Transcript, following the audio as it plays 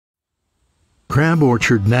Crab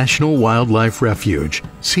Orchard National Wildlife Refuge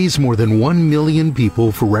sees more than 1 million people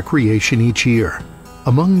for recreation each year.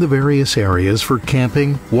 Among the various areas for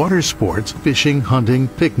camping, water sports, fishing, hunting,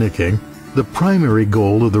 picnicking, the primary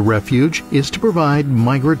goal of the refuge is to provide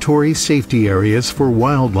migratory safety areas for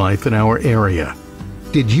wildlife in our area.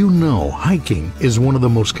 Did you know hiking is one of the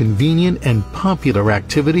most convenient and popular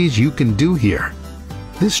activities you can do here?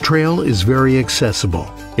 This trail is very accessible.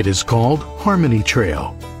 It is called Harmony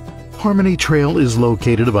Trail. Harmony Trail is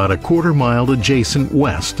located about a quarter mile adjacent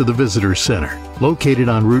west to the Visitor Center, located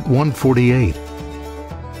on Route 148.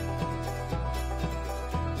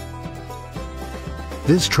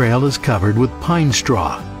 This trail is covered with pine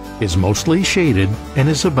straw, is mostly shaded, and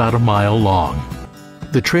is about a mile long.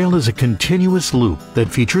 The trail is a continuous loop that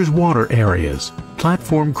features water areas,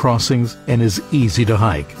 platform crossings, and is easy to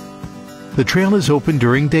hike. The trail is open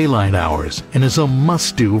during daylight hours and is a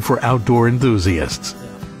must-do for outdoor enthusiasts.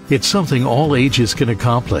 It's something all ages can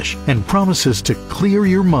accomplish and promises to clear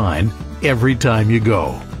your mind every time you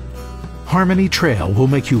go. Harmony Trail will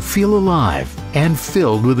make you feel alive and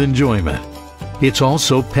filled with enjoyment. It's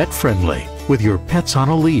also pet-friendly, with your pets on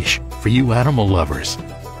a leash for you animal lovers.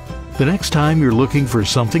 The next time you're looking for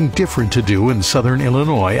something different to do in Southern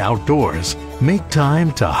Illinois outdoors, make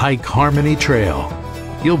time to hike Harmony Trail.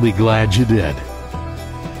 You'll be glad you did.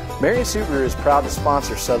 Marion Subaru is proud to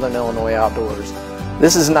sponsor Southern Illinois Outdoors.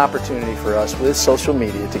 This is an opportunity for us with social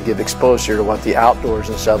media to give exposure to what the outdoors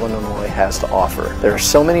in Southern Illinois has to offer. There are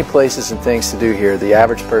so many places and things to do here, the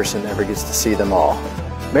average person never gets to see them all.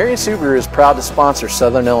 Marion Subaru is proud to sponsor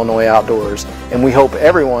Southern Illinois Outdoors, and we hope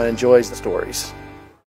everyone enjoys the stories.